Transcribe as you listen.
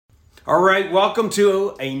All right, welcome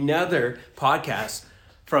to another podcast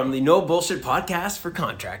from the No Bullshit Podcast for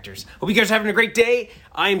Contractors. Hope you guys are having a great day.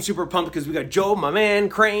 I am super pumped because we got Joe, my man,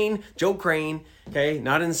 Joe Crane, okay?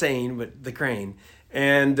 Not insane, but the Crane.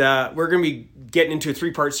 And we're going to be getting into a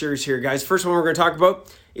three-part series here, guys. First one we're going to talk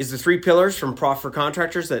about is the 3 pillars from Profit for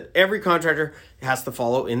Contractors that every contractor has to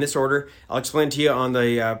follow in this order. I'll explain to you on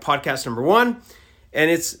the podcast number 1. And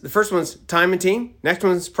it's the first one's time and team. Next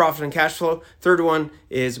one's profit and cash flow. Third one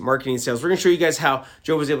is marketing and sales. We're going to show you guys how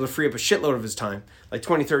Joe was able to free up a shitload of his time, like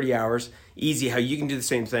 20, 30 hours, easy, how you can do the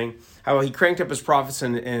same thing, how he cranked up his profits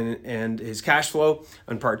and his cash flow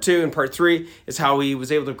on part 2. And part 3 is how he was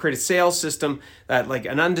able to create a sales system, that like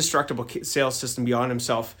an indestructible sales system beyond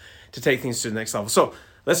himself to take things to the next level. So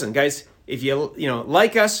listen, guys, if you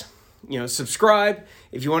like us, subscribe.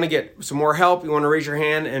 If you want to get some more help, you want to raise your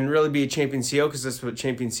hand and really be a champion CEO, because that's what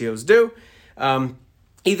champion CEOs do,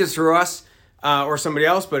 either through us or somebody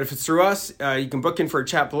else. But if it's through us, you can book in for a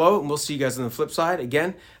chat below, and we'll see you guys on the flip side.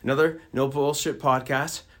 Again, another No Bullshit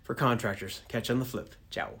Podcast for Contractors. Catch you on the flip.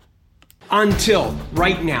 Ciao. Until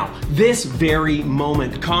right now, this very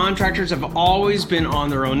moment, contractors have always been on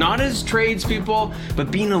their own, not as tradespeople,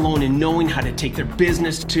 but being alone and knowing how to take their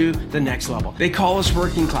business to the next level. They call us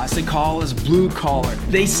working class. They call us blue collar.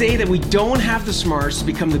 They say that we don't have the smarts to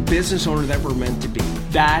become the business owner that we're meant to be.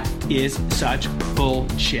 That is such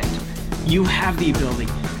bullshit. You have the ability.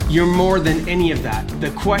 You're more than any of that.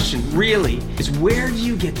 The question really is, where do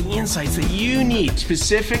you get the insights that you need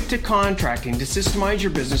specific to contracting to systemize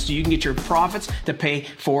your business so you can get your profits to pay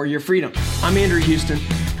for your freedom? I'm Andrew Houston.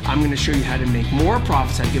 I'm going to show you how to make more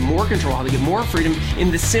profits, how to get more control, how to get more freedom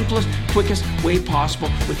in the simplest, quickest way possible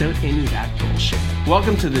without any of that bullshit.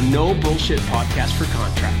 Welcome to the No Bullshit Podcast for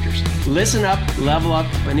Contractors. Listen up, level up,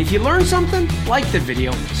 and if you learn something, like the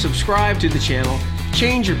video, subscribe to the channel,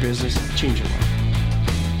 change your business, change your life.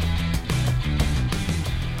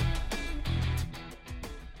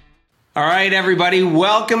 All right, everybody,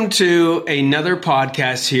 welcome to another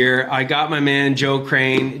podcast here. I got my man, Joe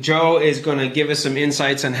Crane. Joe is going to give us some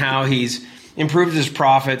insights on how he's improved his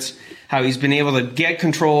profits, how he's been able to get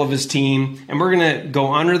control of his team, and we're going to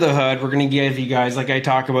go under the hood. We're going to give you guys, like I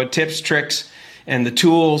talk about, tips, tricks, and the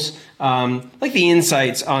tools, like the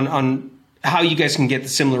insights on how you guys can get the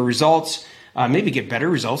similar results, maybe get better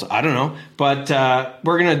results. I don't know. But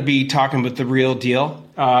we're going to be talking about the real deal.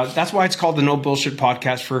 That's why it's called the No Bullshit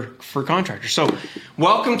Podcast for Contractors. So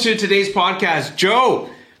welcome to today's podcast. Joe,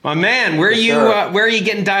 my man, where are you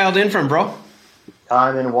getting dialed in from, bro?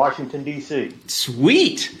 I'm in Washington, D.C.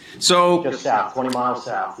 Sweet. So just south, 20 miles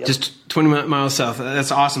south. Yep. Just 20 miles south.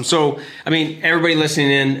 That's awesome. So, I mean, everybody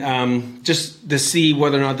listening in, just to see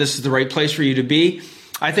whether or not this is the right place for you to be.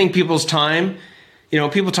 I think people's time,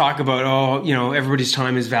 people talk about, everybody's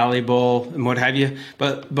time is valuable and what have you.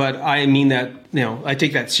 But I mean that, I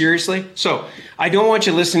take that seriously. So I don't want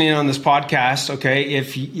you listening on this podcast, okay,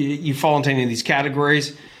 if you fall into any of these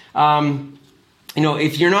categories.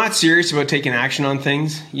 If you're not serious about taking action on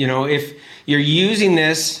things, if you're using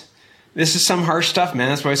this is some harsh stuff, man.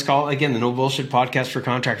 That's why it's called, again, the No Bullshit Podcast for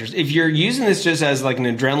Contractors. If you're using this just as like an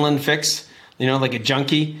adrenaline fix, like a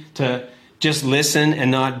junkie to just listen and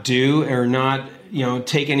not do, or not,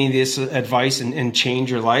 take any of this advice and change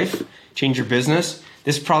your life, change your business,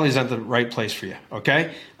 this probably is not the right place for you,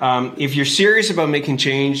 okay? If you're serious about making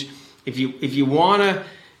change, if you want to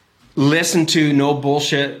listen to no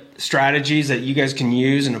bullshit strategies that you guys can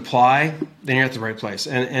use and apply, then you're at the right place.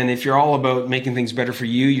 And if you're all about making things better for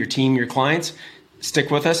you, your team, your clients, stick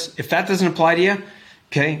with us. If that doesn't apply to you,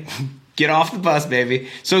 okay, get off the bus, baby.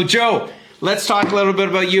 So Joe, let's talk a little bit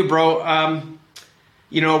about you, bro.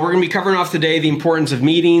 We're going to be covering off today the importance of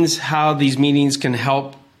meetings, how these meetings can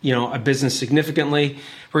help, a business significantly.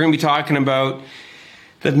 We're going to be talking about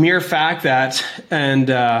the mere fact that, and,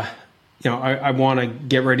 I want to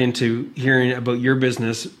get right into hearing about your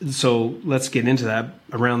business. So let's get into that,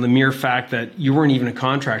 around the mere fact that you weren't even a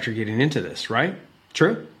contractor getting into this, right?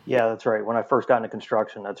 True? Yeah, that's right. When I first got into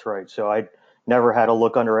construction, that's right. So I never had to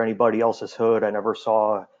look under anybody else's hood. I never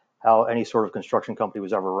saw how any sort of construction company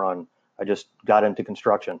was ever run. I just got into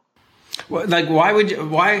construction. Well, everybody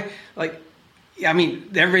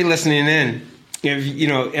listening in,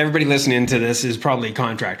 everybody listening to this is probably a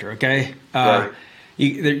contractor, okay? Right.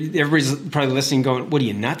 Everybody's probably listening going, what are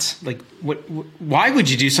you, nuts? Like, why would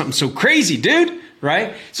you do something so crazy, dude?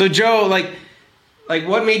 Right? So Joe, like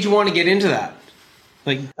what made you want to get into that?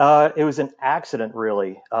 It was an accident,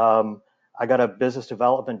 really. I got a business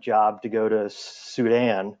development job to go to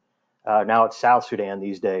Sudan. Now it's South Sudan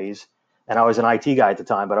these days. And I was an IT guy at the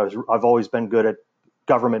time, but I've always been good at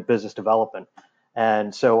government business development.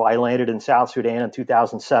 And so I landed in South Sudan in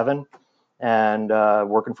 2007 and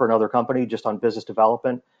working for another company just on business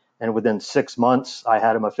development. And within 6 months, I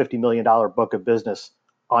had him a $50 million book of business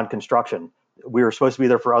on construction. We were supposed to be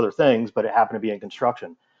there for other things, but it happened to be in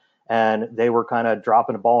construction. And they were kind of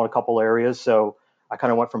dropping the ball in a couple areas. So I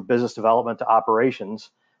kind of went from business development to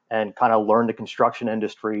operations and kind of learned the construction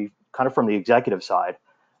industry kind of from the executive side.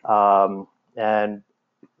 And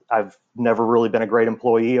I've never really been a great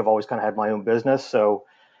employee. I've always kind of had my own business. So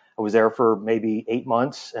I was there for maybe 8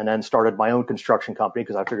 months and then started my own construction company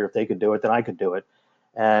because I figured if they could do it, then I could do it.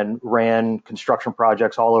 And ran construction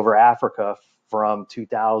projects all over Africa from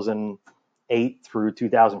 2008 through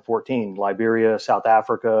 2014, Liberia, South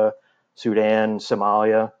Africa, Sudan,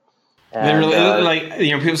 Somalia. And, like,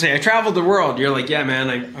 people say, I traveled the world. You're like, yeah, man,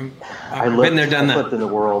 I've been there, done that. I lived in the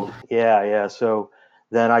world. Yeah. So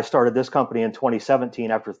then I started this company in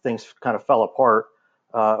 2017 after things kind of fell apart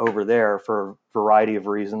over there for a variety of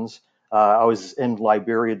reasons. I was in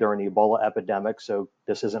Liberia during the Ebola epidemic, so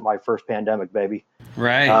this isn't my first pandemic, baby.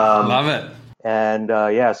 Right. Love it. And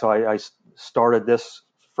so I started this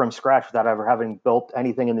from scratch without ever having built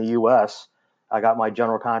anything in the U.S. I got my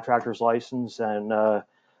general contractor's license and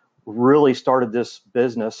really started this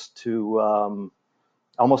business to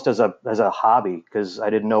almost as a hobby because I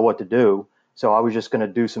didn't know what to do. So I was just going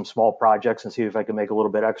to do some small projects and see if I could make a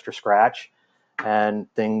little bit extra scratch.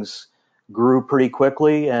 And things grew pretty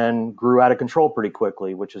quickly and grew out of control pretty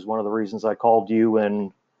quickly, which is one of the reasons I called you.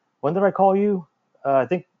 And when did I call you? I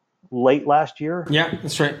think late last year. Yeah,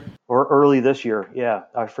 that's right. Or early this year. Yeah,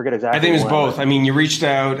 I forget exactly. I think it was both. I mean, you reached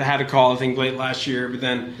out, had a call, I think late last year, but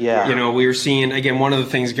then, we were seeing, again, one of the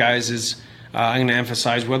things, guys, is I'm going to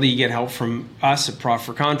emphasize whether you get help from us at Prof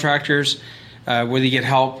for Contractors, whether you get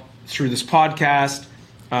help through this podcast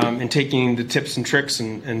and taking the tips and tricks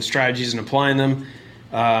and strategies and applying them,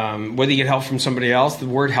 whether you get help from somebody else, the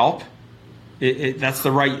word help, that's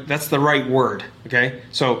the right word. Okay.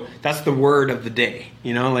 So that's the word of the day,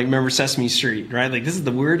 like remember Sesame Street, right? Like this is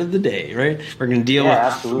the word of the day, right? We're going to deal with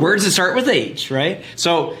absolutely. Words that start with H, right?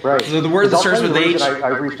 So the word that starts with H. I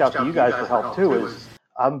reached out to you guys for help too is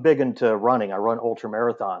I'm big into running. I run ultra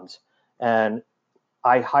marathons and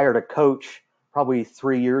I hired a coach probably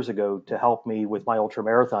 3 years ago to help me with my ultra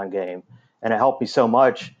marathon game. And it helped me so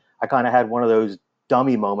much. I kind of had one of those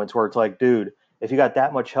dummy moments where it's like, dude, if you got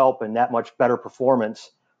that much help and that much better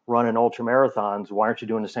performance running ultra marathons, why aren't you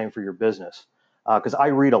doing the same for your business? Because I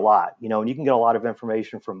read a lot, and you can get a lot of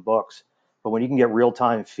information from books, but when you can get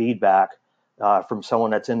real-time feedback from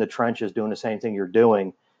someone that's in the trenches doing the same thing you're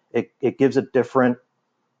doing, it gives a different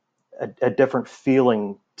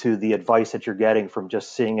feeling to the advice that you're getting from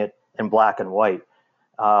just seeing it in black and white.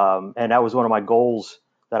 And that was one of my goals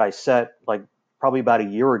that I set like probably about a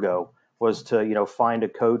year ago was to, find a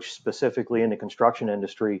coach specifically in the construction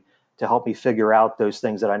industry to help me figure out those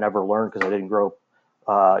things that I never learned because I didn't grow up,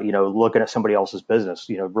 looking at somebody else's business,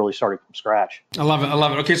 really starting from scratch. I love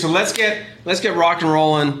it. Okay. So let's get rock and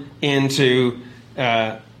rolling into,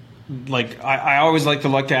 I always like to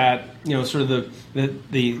look at, sort of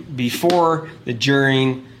the before, the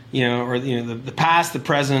during, the past, the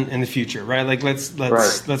present, and the future, right? Like let's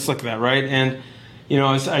look at that, right? And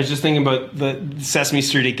I was just thinking about the Sesame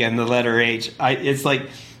Street again, the letter H. It's like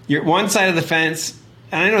you're one side of the fence,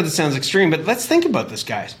 and I know this sounds extreme, but let's think about this,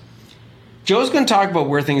 guys. Joe's going to talk about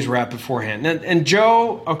where things were at beforehand, and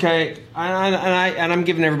Joe, okay, and I'm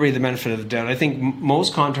giving everybody the benefit of the doubt. I think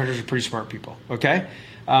most contractors are pretty smart people, okay,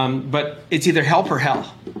 but it's either help or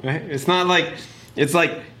hell, right? It's not like it's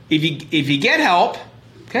like if you get help,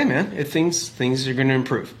 okay, man, things are going to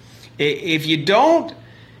improve. If you don't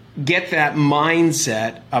get that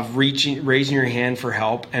mindset of raising your hand for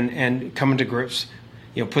help and coming to grips,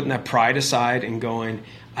 putting that pride aside and going,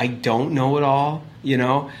 I don't know it all,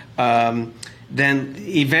 then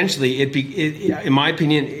eventually in my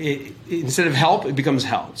opinion, instead of help, it becomes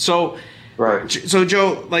hell. So, So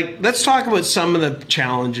Joe, let's talk about some of the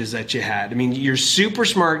challenges that you had. I mean, you're a super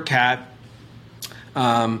smart cat.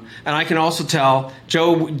 And I can also tell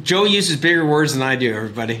Joe uses bigger words than I do,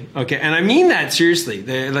 everybody. Okay. And I mean that seriously.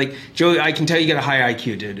 Joe, I can tell you got a high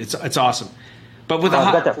IQ, dude. It's awesome. But with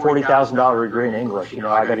I've got that $40,000 degree in English.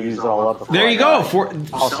 I got to use it all up. There you go.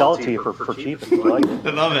 I'll sell it to you for cheap if you like it.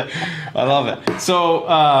 I love it.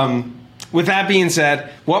 So, with that being said,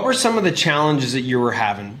 what were some of the challenges that you were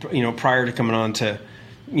having, prior to coming on to,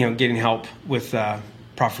 getting help with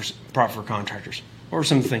Prof for Contractors? What were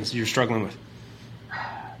some of the things that you're struggling with?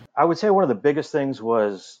 I would say one of the biggest things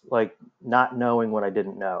was not knowing what I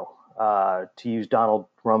didn't know. To use Donald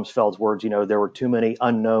Rumsfeld's words, there were too many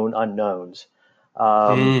unknown unknowns.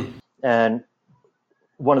 And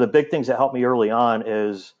one of the big things that helped me early on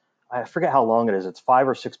is, I forget how long it is. It's 5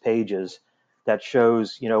 or 6 pages that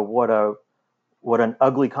shows, what an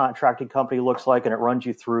ugly contracting company looks like, and it runs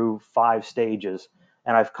you through 5 stages.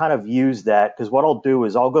 And I've kind of used that, because what I'll do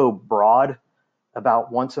is I'll go broad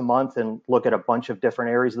about once a month and look at a bunch of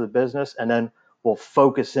different areas of the business, and then we'll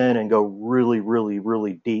focus in and go really, really,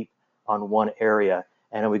 really deep on one area,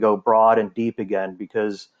 and then we go broad and deep again,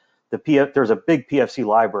 because there's a big PFC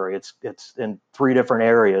library. It's in 3 different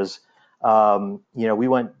areas. We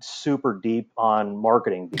went super deep on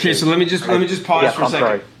marketing. Okay, so let me just pause for a second.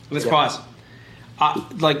 Sorry. Let's pause.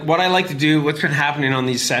 Like what I like to do, what's been happening on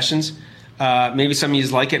these sessions, maybe some of you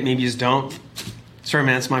like it, maybe you don't. Sorry,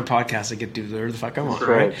 man, it's my podcast. I get to do whatever the fuck I want,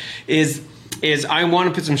 right? Is I want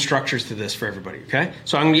to put some structures to this for everybody, okay?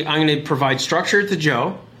 So I'm going to provide structure to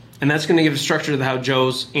Joe, and that's going to give a structure to how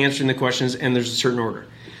Joe's answering the questions, and there's a certain order.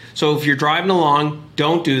 So if you're driving along,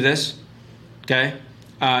 don't do this, okay?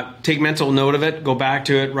 Take mental note of it, go back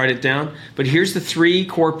to it, write it down. But here's the 3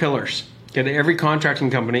 core pillars, okay, to every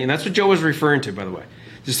contracting company, and that's what Joe was referring to, by the way.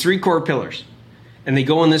 There's 3 core pillars, and they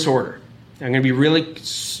go in this order. I'm going to be really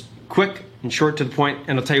quick and short to the point,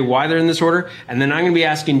 and I'll tell you why they're in this order, and then I'm going to be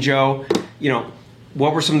asking Joe,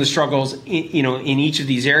 what were some of the struggles in each of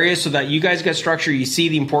these areas, so that you guys get structure, you see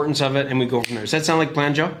the importance of it, and we go from there. Does that sound like a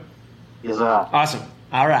plan, Joe? Yes, sir. Awesome.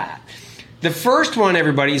 All right. The first one,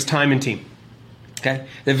 everybody, is time and team. Okay?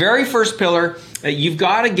 The very first pillar that you've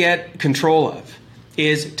got to get control of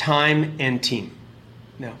is time and team.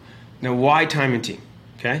 Now, why time and team?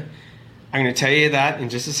 Okay? I'm going to tell you that in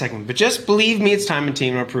just a second, but just believe me, it's time and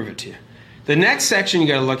team, and I'll prove it to you. The next section you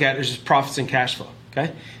got to look at is just profits and cash flow.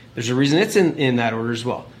 Okay? There's a reason it's in that order as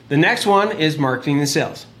well. The next one is marketing and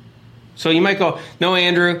sales. So you might go, no,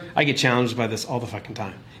 Andrew, I get challenged by this all the fucking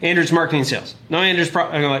time. Andrew's marketing and sales. No, Andrew's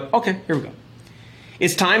I'm like, okay, here we go.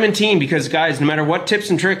 It's time and team, because guys, no matter what tips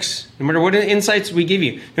and tricks, no matter what insights we give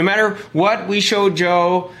you, no matter what we show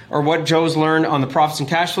Joe or what Joe's learned on the profits and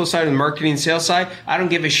cash flow side and the marketing and sales side, I don't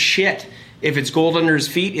give a shit if it's gold under his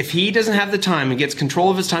feet. If he doesn't have the time and gets control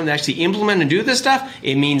of his time to actually implement and do this stuff,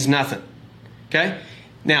 it means nothing. Okay?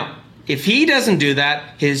 Now, if he doesn't do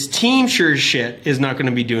that, his team sure as shit is not going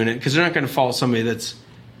to be doing it, because they're not going to follow somebody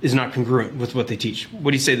is not congruent with what they teach. What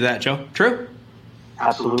do you say to that, Joe? True?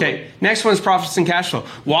 Absolutely. Okay, next one is profits and cash flow.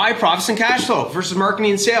 Why profits and cash flow versus marketing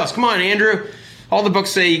and sales? Come on, Andrew. All the books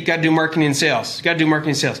say you got to do marketing and sales. You got to do marketing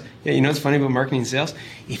and sales. Yeah, you know what's funny about marketing and sales?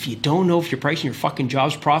 If you don't know if you're pricing your fucking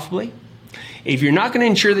jobs profitably, if you're not going to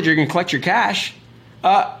ensure that you're going to collect your cash,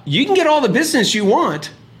 you can get all the business you want,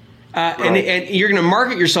 and you're going to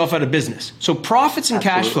market yourself out of business. So profits and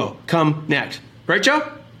cash flow come next. Right,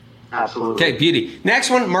 Joe? Absolutely. Okay, beauty. Next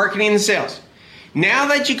one, marketing and sales. Now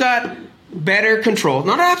that you got better control,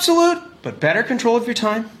 not absolute, but better control of your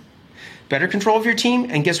time, better control of your team,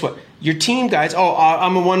 and guess what? Your team, guys,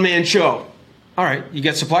 I'm a one-man show. All right, you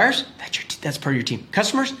got suppliers? That's part of your team.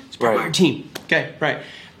 Customers? It's part of your team. Okay, right.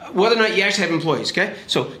 Whether or not you actually have employees, okay?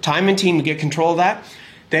 So time and team, we get control of that.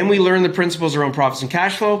 Then we learn the principles around profits and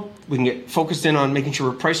cash flow. We can get focused in on making sure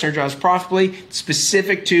we're pricing our jobs profitably,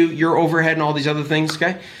 specific to your overhead and all these other things,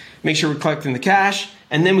 okay? Make sure we're collecting the cash.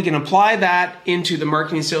 And then we can apply that into the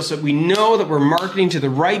marketing and sales so that we know that we're marketing to the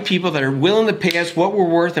right people that are willing to pay us what we're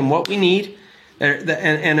worth and what we need,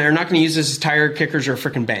 and are not going to use this as tire kickers or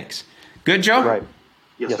freaking banks. Good, Joe? Right.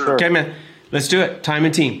 Yes, sir. Okay, man. Let's do it. Time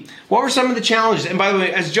and team. What were some of the challenges? And by the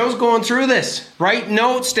way, as Joe's going through this, write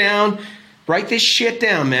notes down. Write this shit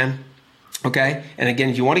down, man. Okay? And again,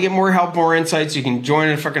 if you want to get more help, more insights, you can join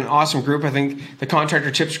a fucking awesome group. I think the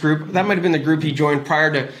Contractor Tips group, that might have been the group he joined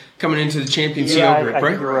prior to coming into the Champion CO group, I right?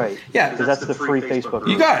 think you're right. Yeah. Because that's the free Facebook group.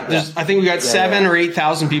 You got it. I think we got 7,000 or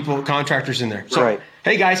 8,000 people, contractors in there. So,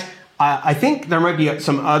 hey guys, I think there might be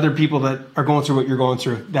some other people that are going through what you're going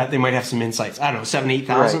through that they might have some insights. I don't know, 7,000,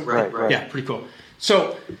 8,000? Right. Yeah, pretty cool.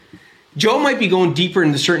 So Joe might be going deeper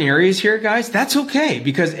into certain areas here, guys. That's okay,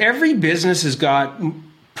 because every business has got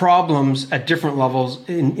problems at different levels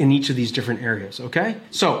in each of these different areas, okay?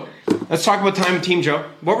 So let's talk about time and team, Joe.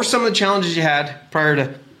 What were some of the challenges you had prior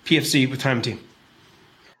to PFC with time and team?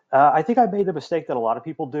 I think I made the mistake that a lot of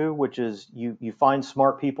people do, which is you find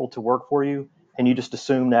smart people to work for you, and you just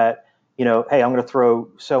assume that, hey, I'm going to throw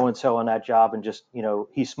so-and-so on that job and just,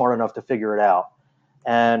 he's smart enough to figure it out.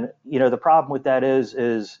 And, the problem with that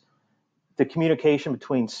is the communication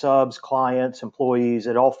between subs, clients, employees,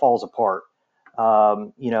 it all falls apart.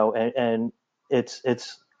 And it's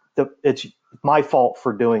my fault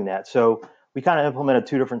for doing that. So we kind of implemented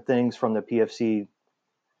 2 different things from the PFC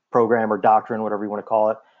program or doctrine, whatever you want to call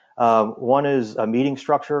it. One is a meeting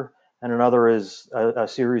structure, and another is a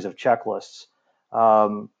series of checklists.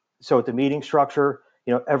 So with the meeting structure,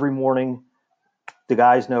 every morning the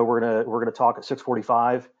guys know we're gonna talk at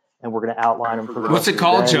 6:45, and we're gonna outline them for the What's rest it of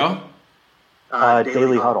called, the day. Joe?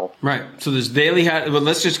 Daily huddle. Right. So there's daily huddle. Well,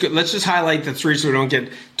 let's just highlight the three so we don't get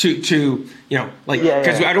too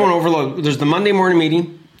because I don't want to overload. There's the Monday morning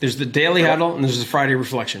meeting. There's the daily huddle, and there's the Friday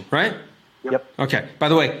reflection. Right. Yep. Okay. By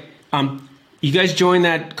the way, you guys join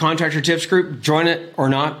that contractor tips group. Join it or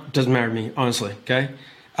not, doesn't matter to me, honestly. Okay.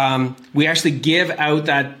 We actually give out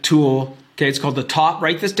that tool. Okay. It's called the top.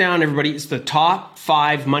 Write this down, everybody. It's the top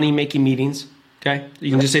 5 money making meetings. Okay, you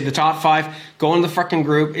can just say the top 5. Go in the fucking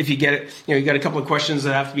group. If you get it, you got a couple of questions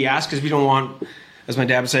that have to be asked because we don't want, as my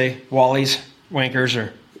dad would say, wallies, wankers,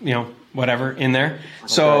 or whatever in there.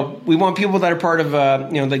 So we want people that are part of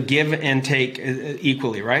the give and take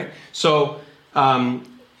equally, right? So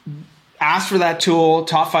ask for that tool,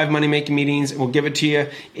 top 5 money making meetings, and we'll give it to you.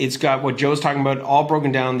 It's got what Joe's talking about, all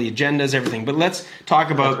broken down, the agendas, everything. But let's talk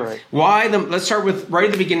about why let's start with right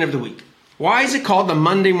at the beginning of the week. Why is it called the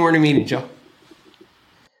Monday morning meeting, Joe?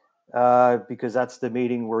 Because that's the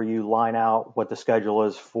meeting where you line out what the schedule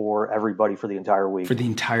is for everybody for the entire week. For the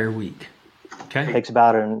entire week. Okay. It takes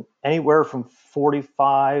about anywhere from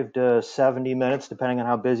 45 to 70 minutes, depending on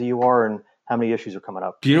how busy you are and how many issues are coming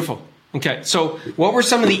up. Beautiful. Okay. So what were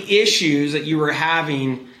some of the issues that you were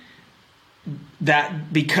having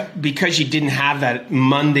that because you didn't have that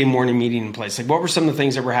Monday morning meeting in place? Like, what were some of the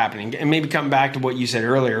things that were happening? And maybe come back to what you said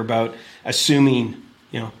earlier about assuming,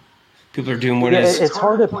 people are doing what is. It's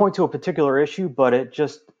hard to point to a particular issue, but it's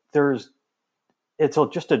just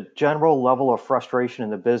a general level of frustration in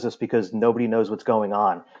the business because nobody knows what's going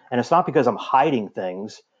on. And it's not because I'm hiding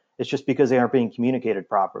things. It's just because they aren't being communicated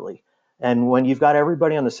properly. And when you've got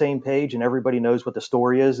everybody on the same page and everybody knows what the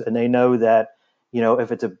story is, and they know that,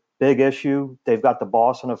 if it's a big issue, they've got the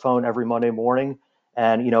boss on the phone every Monday morning.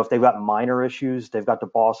 And, if they've got minor issues, they've got the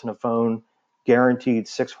boss on the phone guaranteed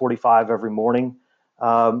 6:45 every morning.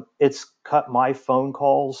 It's cut my phone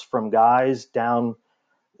calls from guys down.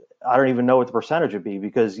 I don't even know what the percentage would be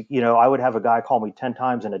because, I would have a guy call me 10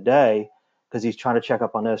 times in a day because he's trying to check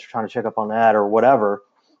up on this, or trying to check up on that or whatever.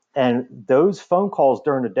 And those phone calls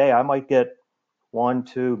during the day, I might get 1,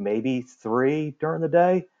 2, maybe 3 during the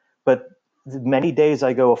day. But many days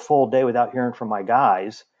I go a full day without hearing from my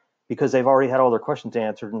guys because they've already had all their questions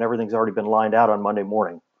answered and everything's already been lined out on Monday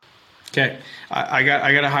morning. Okay. I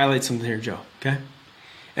got to highlight something here, Joe. Okay.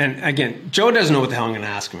 And again, Joe doesn't know what the hell I'm going to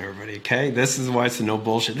ask him, everybody, okay? This is why it's the no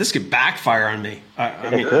bullshit. This could backfire on me. I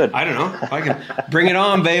mean, I don't know. I can bring it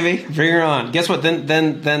on, baby. Bring it on. Guess what? Then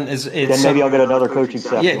it's then maybe I'll get another coaching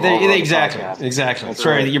session. Yeah, exactly.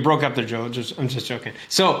 Sorry, you broke up there, Joe. I'm just joking.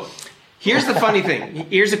 So here's the funny thing.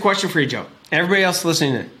 Here's a question for you, Joe. Everybody else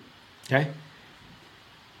listening in, okay?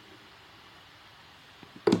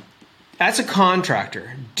 As a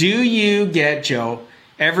contractor, do you get, Joe,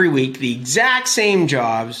 every week the exact same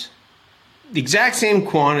jobs, the exact same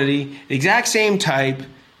quantity, the exact same type?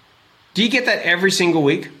 Do you get that every single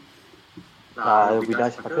week? It would be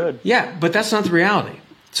nice if I could. Yeah, but that's not the reality.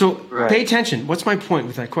 So Pay attention. What's my point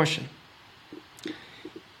with that question?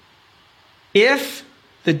 If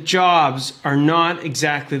the jobs are not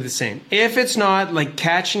exactly the same, if it's not like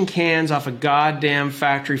catching cans off a goddamn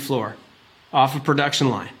factory floor, off a production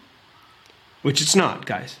line, which it's not,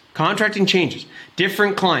 guys. Contracting changes.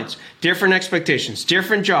 Different clients, different expectations,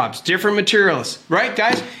 different jobs, different materialists. Right,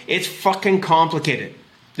 guys? It's fucking complicated.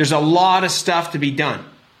 There's a lot of stuff to be done.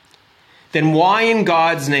 Then why in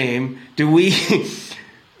God's name do we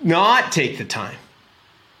not take the time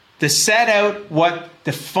to set out what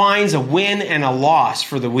defines a win and a loss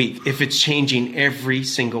for the week if it's changing every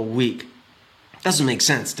single week? Doesn't make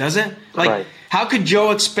sense, does it? How could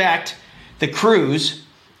Joe expect the crews,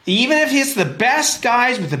 even if he's the best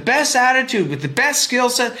guys with the best attitude, with the best skill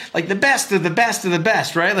set, like the best of the best of the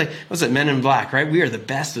best, right? Like, what's it, Men in Black, right? We are the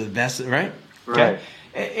best of the best, right? Right.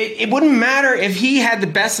 It wouldn't matter if he had the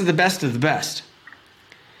best of the best of the best.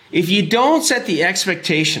 If you don't set the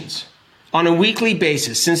expectations on a weekly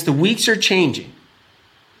basis, since the weeks are changing,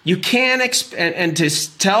 you can't and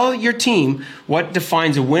to tell your team what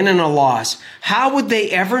defines a win and a loss, how would they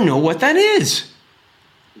ever know what that is?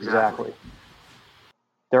 Exactly.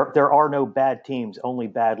 There are no bad teams, only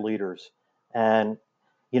bad leaders. And,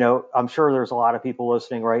 I'm sure there's a lot of people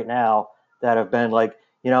listening right now that have been like,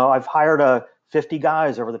 I've hired 50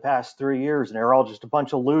 guys over the past 3 years and they're all just a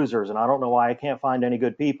bunch of losers and I don't know why I can't find any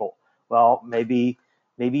good people. Well, maybe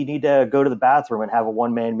you need to go to the bathroom and have a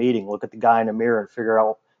one-man meeting, look at the guy in the mirror and figure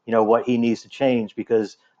out, what he needs to change,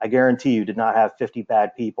 because I guarantee you did not have 50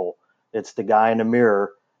 bad people. It's the guy in the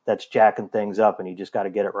mirror that's jacking things up and you just got to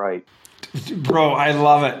get it right. Bro, I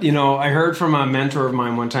love it. I heard from a mentor of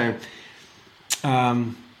mine one time,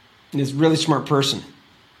 This really smart person,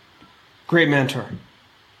 great mentor.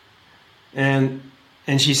 And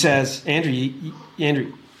she says, Andrew,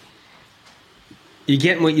 you're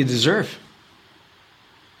getting what you deserve.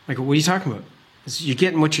 Like, what are you talking about? You're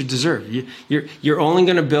getting what you deserve. You're only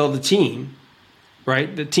going to build a team,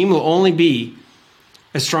 right? The team will only be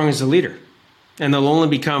as strong as the leader, and they'll only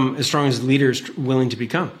become as strong as the leader is willing to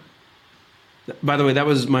become. By the way, that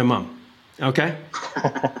was my mom. Okay,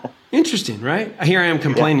 interesting, right? Here I am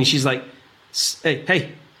complaining. Yeah. She's like,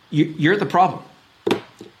 "Hey, you're the problem."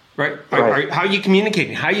 Right? How are you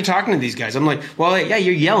communicating? How are you talking to these guys? I'm like, well, yeah,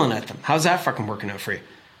 you're yelling at them. How's that fucking working out for you?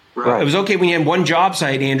 Right. It was okay when you had one job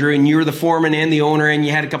site, Andrew, and you were the foreman and the owner, and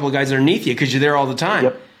you had a couple of guys underneath you because you're there all the time.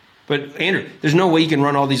 Yep. But Andrew, there's no way you can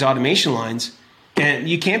run all these automation lines, and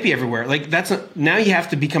you can't be everywhere. Like now you have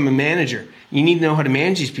to become a manager. You need to know how to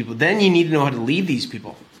manage these people. Then you need to know how to lead these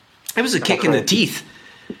people. It was a kick in the teeth.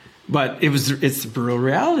 But it's the brutal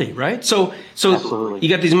reality, right? So absolutely. You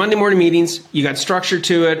got these Monday morning meetings. You got structure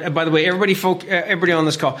to it. And by the way, everybody on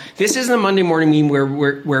this call, this isn't a Monday morning meeting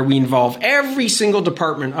where we involve every single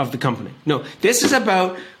department of the company. No, this is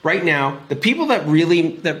about right now the people that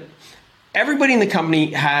everybody in the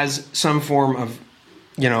company has some form of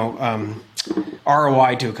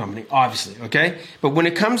ROI to a company, obviously, okay? But when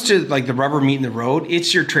it comes to like the rubber meeting the road,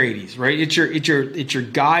 it's your tradies, right? It's your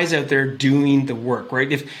guys out there doing the work,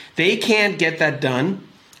 right? If they can't get that done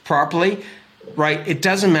properly, right, it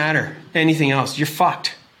doesn't matter anything else. You're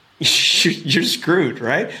fucked. You're screwed,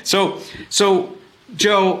 right? So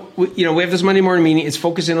Joe, we have this Monday morning meeting. It's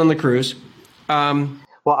focusing on the crews. Well,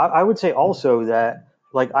 I would say also that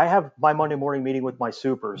like I have my Monday morning meeting with my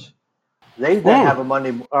supers. They then have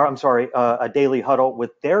a daily huddle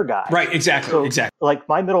with their guys. Right, exactly, so, exactly. Like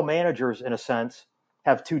my middle managers, in a sense,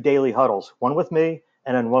 have 2 daily huddles, one with me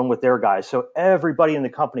and then one with their guys. So everybody in the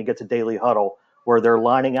company gets a daily huddle where they're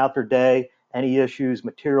lining out their day, any issues,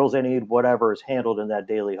 materials they need, whatever is handled in that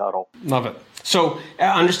daily huddle. Love it. So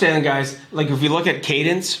understand, guys, like if we look at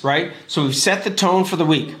cadence, right? So we've set the tone for the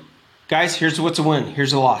week. Guys, here's what's a win.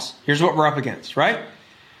 Here's a loss. Here's what we're up against, right?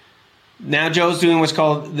 Now Joe's doing what's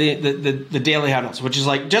called the daily huddles, which is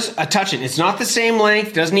like just a touching. It's not the same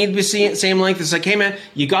length. Doesn't need to be the same length. It's like, hey man,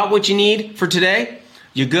 you got what you need for today?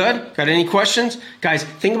 You good? Got any questions? Guys,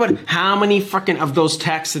 think about how many fucking of those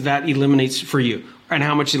texts that eliminates for you and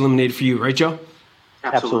how much eliminated for you, right, Joe?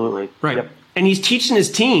 Absolutely. Right. Yep. And he's teaching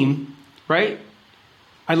his team, right?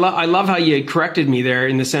 I love how you corrected me there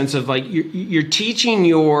in the sense of like you're teaching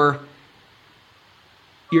You're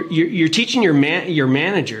teaching your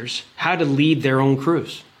managers how to lead their own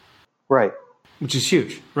crews. Right. Which is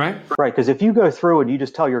huge, right? Right, because if you go through and you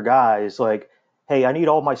just tell your guys, like, hey, I need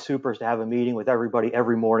all my supers to have a meeting with everybody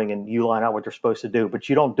every morning and you line out what they're supposed to do, but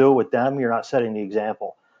you don't do it with them, you're not setting the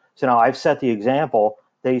example. So now I've set the example.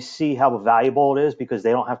 They see how valuable it is because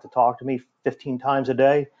they don't have to talk to me 15 times a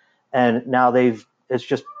day. And now it's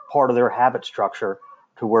just part of their habit structure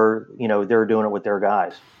to where, they're doing it with their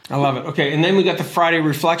guys. I love it. Okay, and then we got the Friday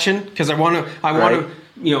reflection because I want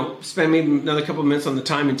to spend maybe another couple of minutes on the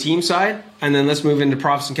time and team side, and then let's move into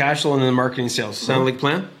profits and cash flow and then marketing sales. Sound like a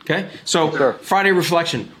plan? Okay. So sure. Friday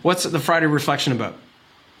reflection. What's the Friday reflection about?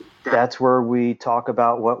 That's where we talk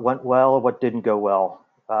about what went well, what didn't go well.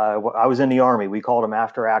 I was in the Army. We called them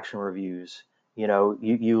after action reviews.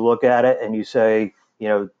 You look at it and you say,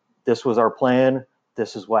 this was our plan.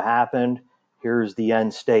 This is what happened. Here's the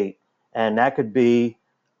end state. And that could be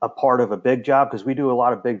a part of a big job because we do a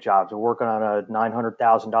lot of big jobs. We're working on a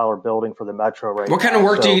 $900,000 building for the Metro right now. What kind of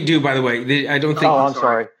work do you do, by the way? I don't think. Oh, I'm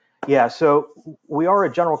sorry. Yeah, so we are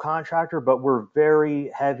a general contractor, but we're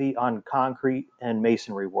very heavy on concrete and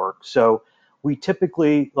masonry work. So we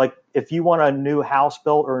typically, like, if you want a new house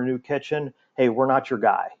built or a new kitchen, hey, we're not your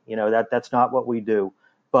guy. That's not what we do.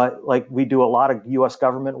 But like we do a lot of U.S.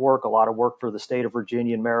 government work, a lot of work for the state of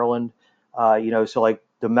Virginia and Maryland. So like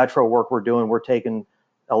the Metro work we're doing, we're taking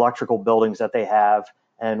electrical buildings that they have,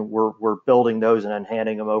 and we're building those and then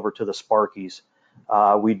handing them over to the Sparkies.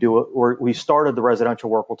 We started the residential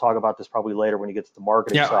work. We'll talk about this probably later when you get to the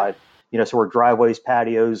marketing side. So we're driveways,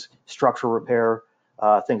 patios, structural repair,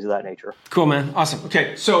 things of that nature. Cool, man. Awesome.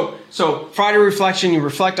 Okay, so Friday reflection. You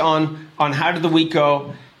reflect on how did the week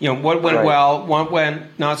go. What went well, what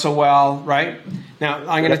went not so well. Right now,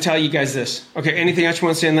 I'm going to tell you guys this. Okay, anything else you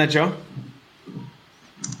want to say on that, Joe?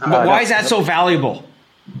 Why is that so valuable?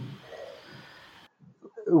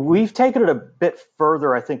 We've taken it a bit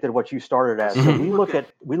further, I think, than what you started at. So we look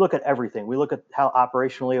at everything. We look at how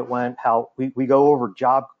operationally it went. How we go over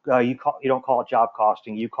job. You don't call it job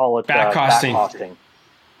costing. You call it back costing.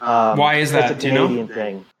 Why is that? It's a Canadian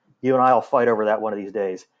thing. You and I will fight over that one of these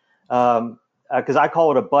days. because I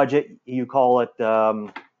call it a budget. You call it,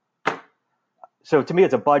 so to me,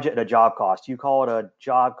 it's a budget and a job cost. You call it a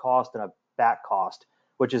job cost and a back cost,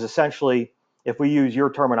 which is essentially, if we use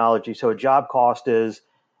your terminology, so a job cost is,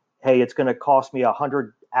 hey, it's going to cost me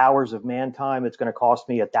 100 hours of man time. It's going to cost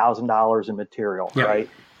me $1,000 in material, right?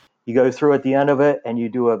 You go through at the end of it and you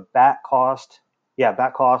do a back cost,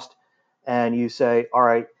 and you say, all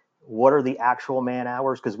right, what are the actual man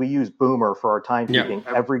hours? Because we use Boomer for our timekeeping.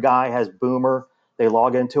 Every guy has Boomer. They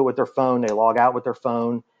log into it with their phone. They log out with their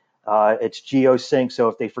phone. It's geosync, so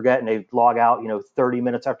if they forget and they log out, 30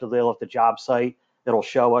 minutes after they left the job site, it'll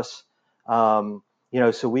show us.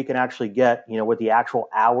 So we can actually get, what the actual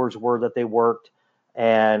hours were that they worked,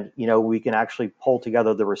 and we can actually pull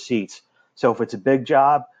together the receipts. So if it's a big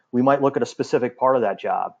job, we might look at a specific part of that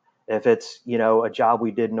job. If it's a job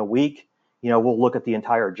we did in a week, we'll look at the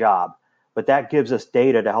entire job. But that gives us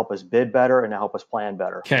data to help us bid better and to help us plan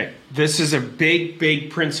better. Okay, this is a big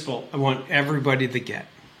principle I want everybody to get.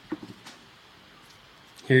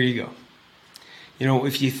 Here you go.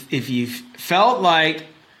 If you felt like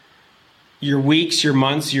your weeks, your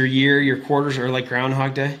months, your year, your quarters are like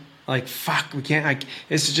Groundhog Day, like, fuck, we can't,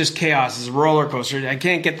 this is just chaos. It's a roller coaster. I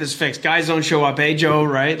can't get this fixed. Guys don't show up. Hey, Joe,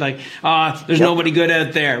 right? Like, there's nobody good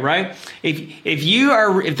out there, right?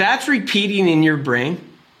 If that's repeating in your brain,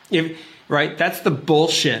 right, that's the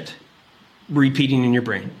bullshit repeating in your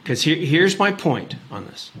brain. Because here's my point on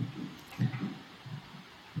this.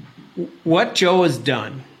 What Joe has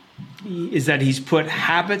done is that he's put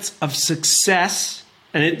habits of success,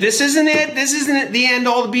 and this isn't the end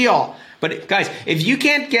all, the be all. But guys, if you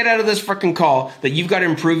can't get out of this fucking call that you've got to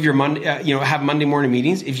improve your Monday, have Monday morning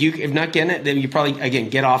meetings. If not getting it, then you probably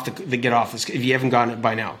get off this if you haven't gotten it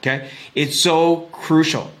by now. Okay, it's so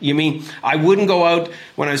crucial. I wouldn't go out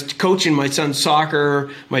when I was coaching my son's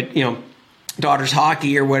soccer, my daughter's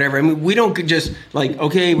hockey or whatever. We don't just like,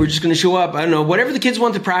 okay, we're just going to show up. I don't know, whatever the kids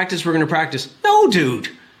want to practice, we're going to practice. No, dude,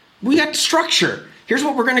 we got structure. Here's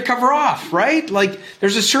what we're going to cover off, right? Like,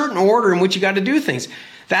 there's a certain order in which you got to do things.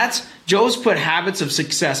 That's Joe's put habits of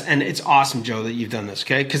success, and it's awesome, Joe, that you've done this,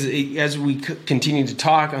 okay? Because as we continue to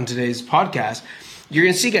talk on today's podcast, you're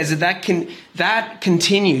going to see, guys, that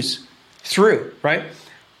continues through, right?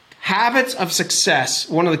 Habits of success.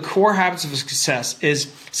 One of the core habits of success is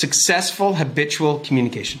successful habitual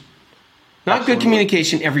communication. Not Absolutely. Good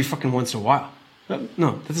communication every fucking once in a while.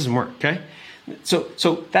 No, that doesn't work, okay?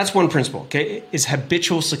 So that's one principle, okay? Is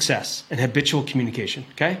habitual success and habitual communication,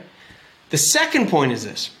 okay? The second point is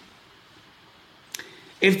this.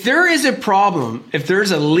 If there is a problem, if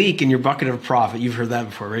there's a leak in your bucket of profit, you've heard that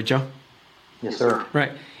before, right, Joe? Yes, sir.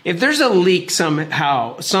 Right. If there's a leak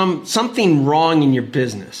somehow, something wrong in your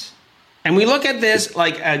business, and we look at this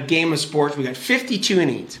like a game of sports, we got 52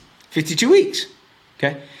 innings, 52 weeks,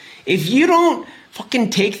 okay? If you don't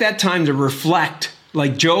fucking take that time to reflect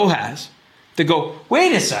like Joe has, to go,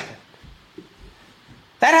 wait a second,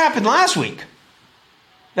 that happened last week.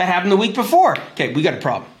 That happened the week before. Okay, we got a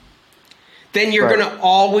problem. Then you're going to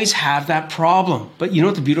always have that problem. But you know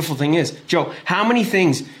what the beautiful thing is? Joe, how many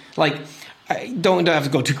things, like, I don't have to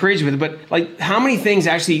go too crazy with it, but like how many things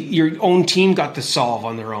actually your own team got to solve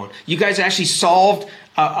on their own? You guys actually solved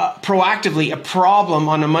proactively a problem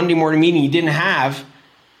on a Monday morning meeting you didn't have,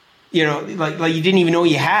 like you didn't even know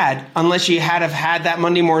you had, unless you had have had that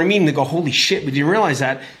Monday morning meeting to go, holy shit, we didn't realize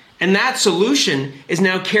that. And that solution is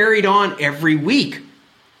now carried on every week.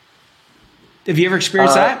 Have you ever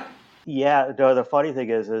experienced that? Yeah. The funny thing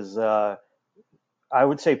is I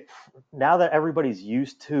would say now that everybody's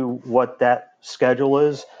used to what that schedule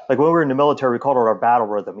is, like when we were in the military, we called it our battle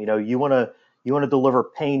rhythm. You want to deliver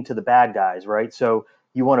pain to the bad guys, right? So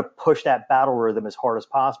you want to push that battle rhythm as hard as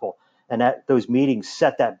possible. And those meetings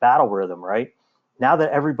set that battle rhythm, right? Now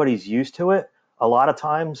that everybody's used to it, a lot of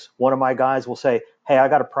times one of my guys will say, hey, I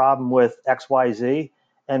got a problem with XYZ.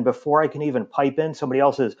 And before I can even pipe in, somebody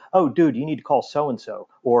else says, oh, dude, you need to call so-and-so.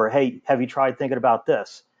 Or, hey, have you tried thinking about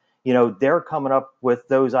this? They're coming up with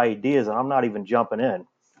those ideas and I'm not even jumping in.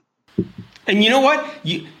 And you know what?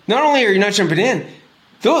 Not only are you not jumping in,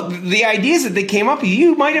 the ideas that they came up with,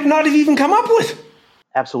 you might have not have even come up with.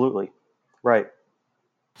 Absolutely. Right.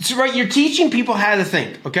 So, right, you're teaching people how to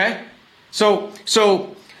think, okay? So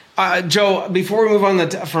Joe, before we move on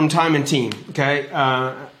from time and team, okay,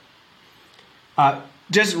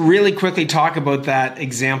 just really quickly talk about that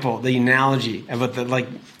example, the analogy about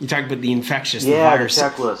you talked about the infectious, the virus. The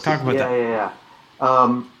checklist. Talk about that.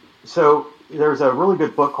 Yeah. So there's a really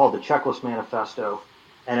good book called The Checklist Manifesto,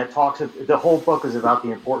 and the whole book is about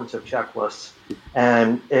the importance of checklists.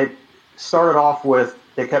 And it started off with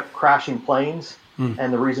they kept crashing planes,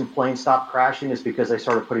 And the reason planes stopped crashing is because they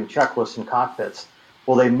started putting checklists in cockpits.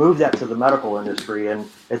 Well, they moved that to the medical industry, and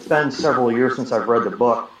it's been several years since I've read the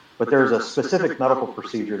book, but there's a specific medical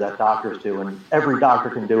procedure that doctors do, and every doctor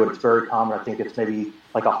can do it. It's very common. I think it's maybe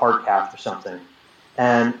like a heart cath or something.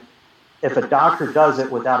 And if a doctor does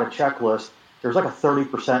it without a checklist, there's like a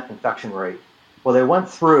 30% infection rate. Well, they went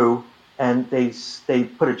through and they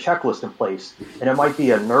put a checklist in place. And it might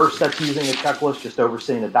be a nurse that's using the checklist, just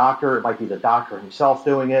overseeing the doctor. It might be the doctor himself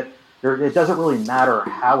doing it. It doesn't really matter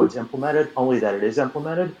how it's implemented, only that it is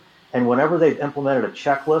implemented. And whenever they've implemented a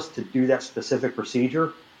checklist to do that specific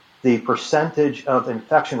procedure, the percentage of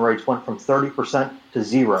infection rates went from 30% to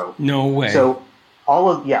 0. No way. So all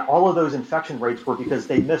of those infection rates were because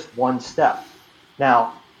they missed one step.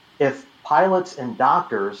 Now, if pilots and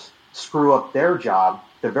doctors screw up their job,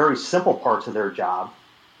 the very simple parts of their job,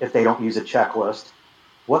 if they don't use a checklist,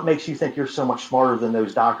 what makes you think you're so much smarter than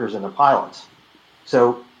those doctors and the pilots?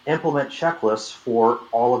 So implement checklists for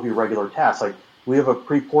all of your regular tasks. Like we have a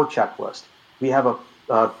pre-pour checklist. We have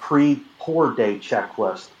a pre-pour day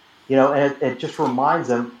checklist. And it just reminds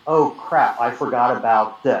them, oh crap, I forgot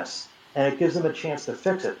about this. And it gives them a chance to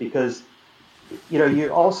fix it because, you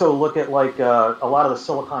also look at like a lot of the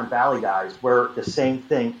Silicon Valley guys wear the same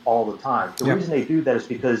thing all the time. The reason they do that is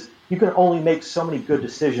because you can only make so many good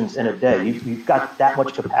decisions in a day. You've got that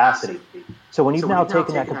much capacity. So when you've now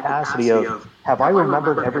taken that capacity of, have I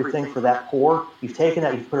remembered everything for that pour? You've taken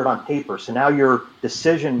that, you've put it on paper. So now your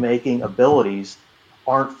decision-making abilities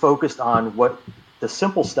aren't focused on what the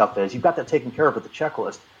simple stuff is. You've got that taken care of with the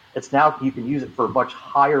checklist. It's now you can use it for much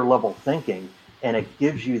higher level thinking, and it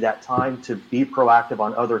gives you that time to be proactive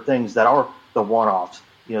on other things that are the one-offs,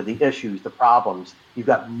 the issues, the problems. You've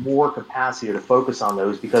got more capacity to focus on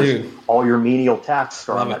those because all your menial tasks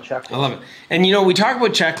are on that checklist. I love it. And, we talk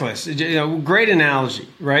about checklists. Great analogy,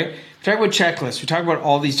 right? We talk about checklists. We talk about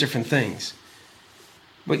all these different things.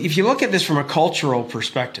 But if you look at this from a cultural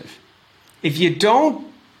perspective, if you don't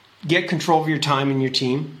get control of your time and your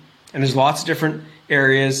team, and there's lots of different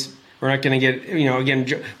areas. We're not going to get, again,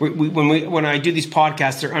 when I do these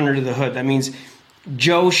podcasts, they're under the hood. That means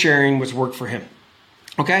Joe sharing what's worked for him.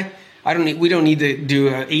 Okay? We don't need to do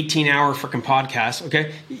an 18-hour freaking podcast.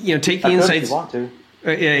 Okay? Take the insights. If you want to.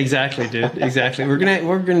 Yeah, exactly, dude. Exactly. We're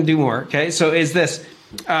gonna do more. Okay? So is this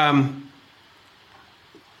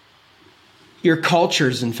your culture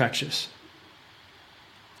is infectious,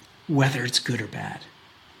 whether it's good or bad.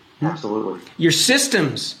 Absolutely. Your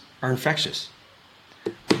systems are infectious.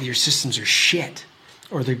 Your systems are shit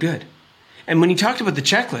or they're good. And when he talked about the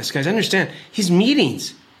checklist, guys, understand his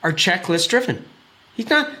meetings are checklist driven. He's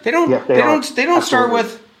not. They don't start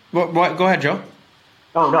with what. Go ahead, Joe.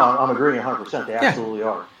 Oh no, I'm agreeing 100%. They absolutely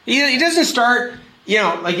are. He doesn't start.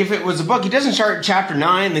 Like if it was a book, he doesn't start at chapter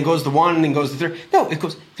 9, then goes to 1, and then goes to 3. No, it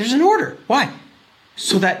goes. There's an order. Why?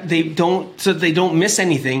 So that they don't miss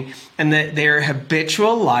anything, and that they're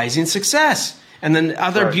habitualizing success. And then the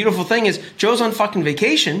other beautiful thing is Joe's on fucking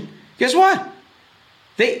vacation. Guess what?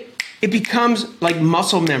 It becomes like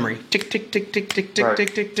muscle memory. Tick, tick, tick, tick, tick, tick,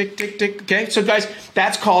 tick, tick, tick, tick, tick. Okay? So guys,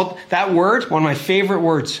 that's called, that word, one of my favorite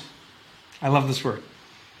words. I love this word.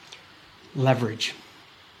 Leverage.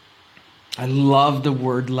 I love the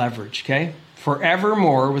word leverage, okay? Forever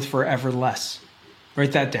more with forever less.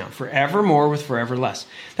 Write that down. Forever more with forever less.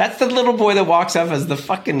 That's the little boy that walks up as the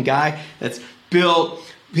fucking guy that's built,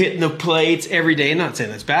 hitting the plates every day. I'm not saying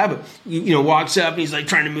that's bad, but walks up and he's like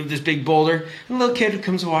trying to move this big boulder. And the little kid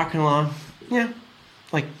comes walking along. Yeah,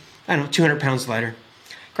 like, I don't know, 200 pounds lighter.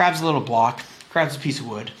 Grabs a little block, grabs a piece of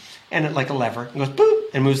wood, and it like a lever, and goes boop,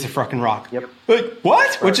 and moves the fucking rock. Yep. Like, what?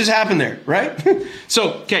 Right. What just happened there, right?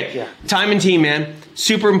 So, okay, time and team, man.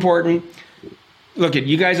 Super important. Look, at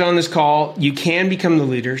you guys on this call, you can become the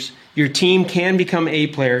leaders. Your team can become A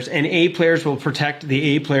players, and A players will protect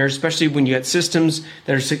the A players, especially when you get systems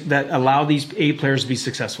that allow these A players to be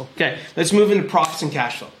successful. Okay, let's move into profits and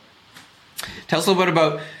cash flow. Tell us a little bit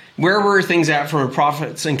about where were things at from a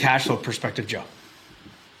profits and cash flow perspective, Joe?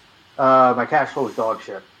 My cash flow is dog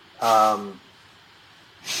shit. I'll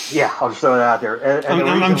just throw that out there. And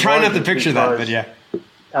I'm trying not to picture that, but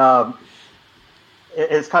yeah.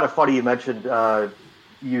 It's kind of funny you mentioned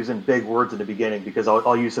using big words in the beginning because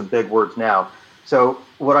I'll use some big words now. So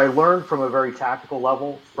what I learned from a very tactical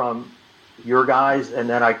level from your guys, and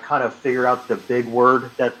then I kind of figured out the big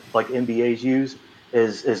word that like MBAs use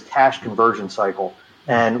is cash conversion cycle.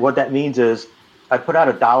 And what that means is I put out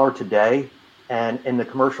 $1 today, and in the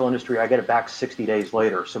commercial industry, I get it back 60 days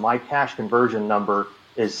later. So my cash conversion number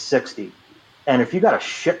is 60. And if you got a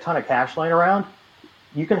shit ton of cash laying around,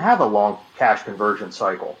 you can have a long cash conversion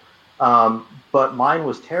cycle. But mine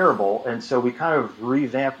was terrible. And so we kind of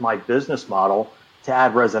revamped my business model to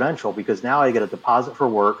add residential, because now I get a deposit for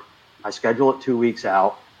work. I schedule it 2 weeks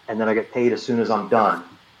out, and then I get paid as soon as I'm done.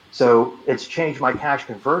 So it's changed my cash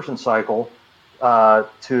conversion cycle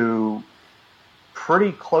to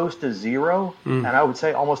pretty close to zero. And I would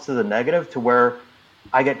say almost to the negative, to where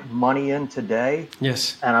I get money in today.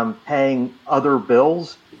 Yes. And I'm paying other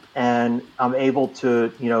bills, and I'm able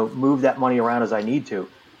to, move that money around as I need to.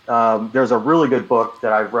 There's a really good book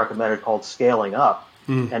that I've recommended called Scaling Up.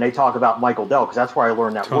 And they talk about Michael Dell, because that's where I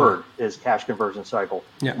learned that word, is cash conversion cycle.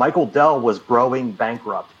 Yeah. Michael Dell was growing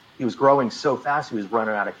bankrupt. He was growing so fast he was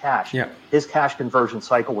running out of cash. Yeah. His cash conversion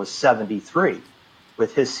cycle was 73.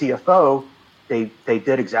 With his CFO, they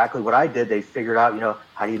did exactly what I did. They figured out,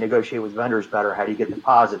 how do you negotiate with vendors better? How do you get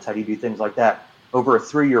deposits? How do you do things like that? Over a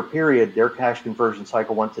 3-year period, their cash conversion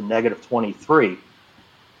cycle went to negative 23.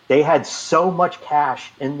 They had so much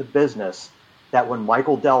cash in the business that when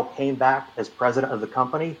Michael Dell came back as president of the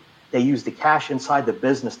company, they used the cash inside the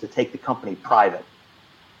business to take the company private.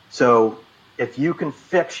 So if you can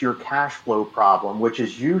fix your cash flow problem, which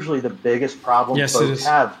is usually the biggest problem folks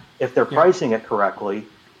have, if they're pricing it correctly,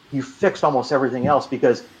 you fixed almost everything else.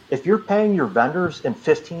 Because if you're paying your vendors in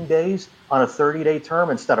 15 days on a 30-day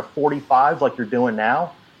term instead of 45 like you're doing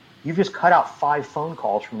now, you've just cut out 5 phone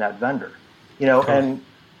calls from that vendor. And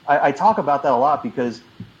I talk about that a lot, because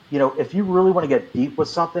if you really want to get deep with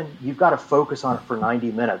something, you've got to focus on it for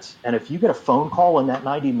 90 minutes. And if you get a phone call in that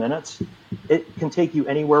 90 minutes, it can take you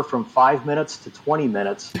anywhere from 5 minutes to 20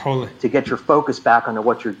 minutes to get your focus back onto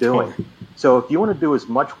what you're doing. So if you want to do as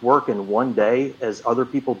much work in one day as other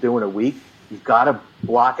people do in a week, you've got to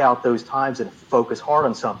block out those times and focus hard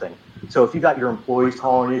on something. So if you got your employees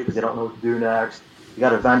calling you because they don't know what to do next, you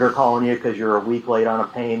got a vendor calling you because you're a week late on a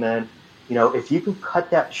payment, if you can cut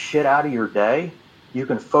that shit out of your day, you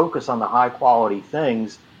can focus on the high quality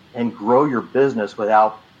things and grow your business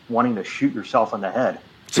without wanting to shoot yourself in the head,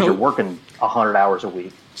 because you're working 100 hours a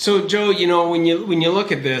week. So Joe, when you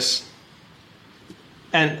look at this,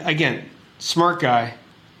 and again, smart guy,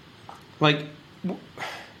 like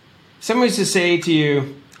somebody's to say to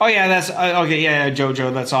you, "Oh yeah, that's okay, yeah, Joe,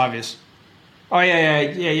 that's obvious." Oh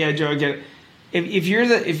yeah, Joe, I get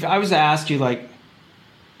it. If I was to ask you, like,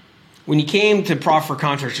 when you came to proffer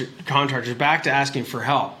contractors, back to asking for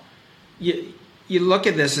help, you look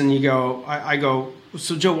at this and you go, I go,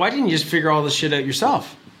 so Joe, why didn't you just figure all this shit out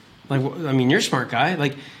yourself? Like, I mean, you're a smart guy.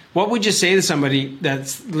 Like, what would you say to somebody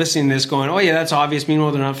that's listening to this going, oh yeah, that's obvious,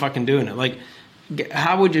 meanwhile they're not fucking doing it? Like,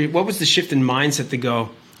 what was the shift in mindset to go,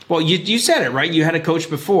 well, you said it, right? You had a coach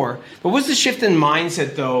before, but what's the shift in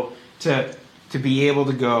mindset though to be able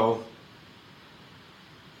to go,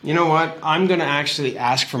 you know what? I'm going to actually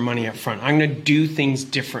ask for money up front. I'm going to do things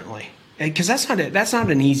differently. Because that's not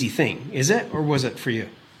an easy thing, is it? Or was it for you?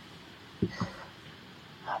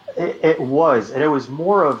 It was. And it was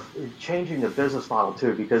more of changing the business model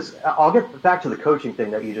too, because I'll get back to the coaching thing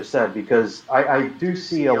that you just said, because I do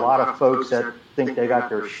see a lot of folks that think they got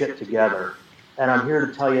their shit together. And I'm here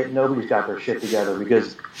to tell you, nobody's got their shit together,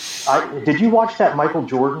 because did you watch that Michael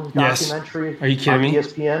Jordan documentary? Are you kidding me? On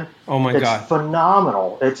ESPN? Oh my God. It's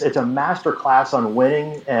phenomenal. It's a master class on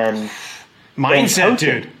winning and mindset, and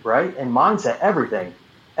coaching, dude. Right? And mindset, everything.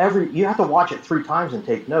 You have to watch it 3 times and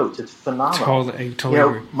take notes. It's phenomenal. Totally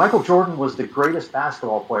agree. Michael Jordan was the greatest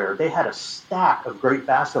basketball player. They had a stack of great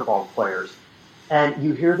basketball players. And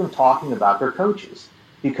you hear them talking about their coaches,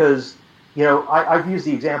 because I've used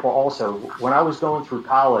the example also. When I was going through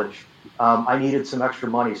college, I needed some extra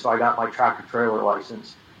money, so I got my tractor trailer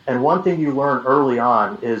license. And one thing you learn early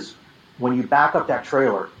on is when you back up that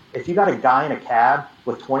trailer, if you got a guy in a cab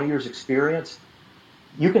with 20 years experience,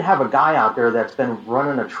 you can have a guy out there that's been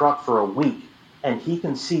running a truck for a week, and he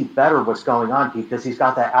can see better what's going on because he's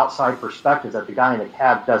got that outside perspective that the guy in the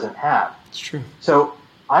cab doesn't have. It's true. So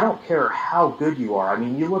I don't care how good you are. I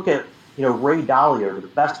mean, you look at Ray Dalio, the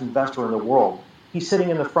best investor in the world. He's sitting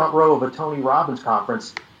in the front row of a Tony Robbins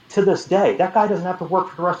conference to this day. That guy doesn't have to work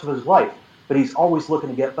for the rest of his life, but he's always looking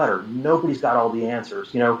to get better. Nobody's got all the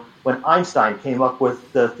answers. When Einstein came up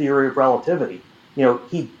with the theory of relativity,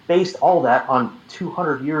 he based all that on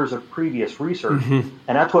 200 years of previous research. Mm-hmm.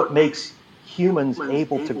 And that's what makes humans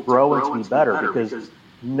able to grow and to be better, because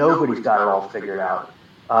nobody's got it all figured out.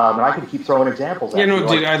 And I can keep throwing examples at you.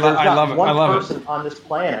 Dude, I love it. One person on this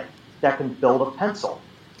planet that can build a pencil.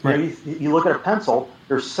 Right. You look at a pencil,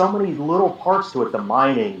 there's so many little parts to it: the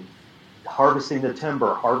mining, harvesting the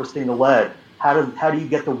timber, harvesting the lead. How do you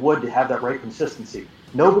get the wood to have that right consistency?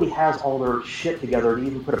 Nobody has all their shit together to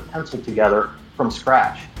even put a pencil together from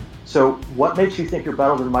scratch. So what makes you think you're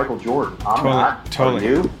better than Michael Jordan? I'm not. Totally. Are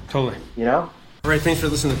you? Totally. You know? All right, thanks for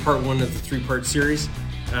listening to part 1 of the 3-part series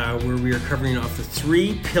where we are covering off the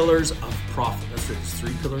 3 pillars of profit. That's right, it's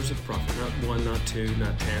 3 pillars of profit. Not 1, not 2,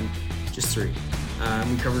 not 10, just 3.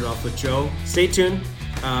 We covered it off with Joe. Stay tuned.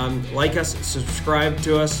 Like us, subscribe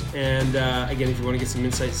to us, and again, if you want to get some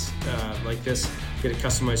insights like this, get a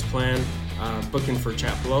customized plan, book in for a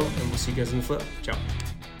chat below, and we'll see you guys in the flip. Ciao.